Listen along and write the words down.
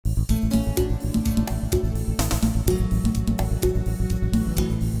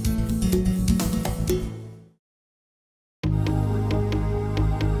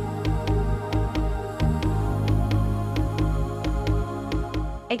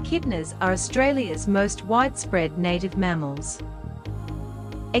Echidnas are Australia's most widespread native mammals.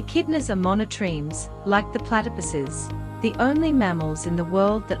 Echidnas are monotremes, like the platypuses, the only mammals in the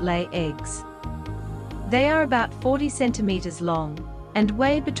world that lay eggs. They are about 40 centimeters long and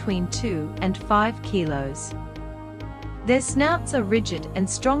weigh between 2 and 5 kilos. Their snouts are rigid and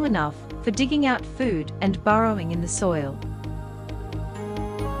strong enough for digging out food and burrowing in the soil.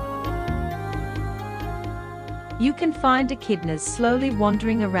 You can find echidnas slowly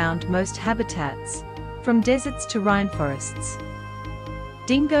wandering around most habitats, from deserts to rainforests.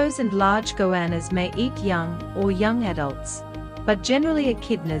 Dingoes and large goannas may eat young or young adults, but generally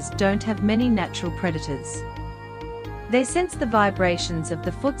echidnas don't have many natural predators. They sense the vibrations of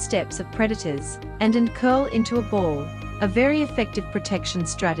the footsteps of predators and uncurl into a ball, a very effective protection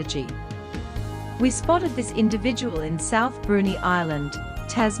strategy. We spotted this individual in South Bruny Island,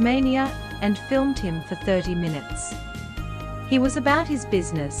 Tasmania, and filmed him for 30 minutes. He was about his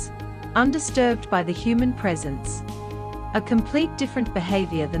business, undisturbed by the human presence. A complete different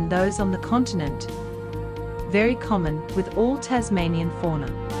behavior than those on the continent, very common with all Tasmanian fauna.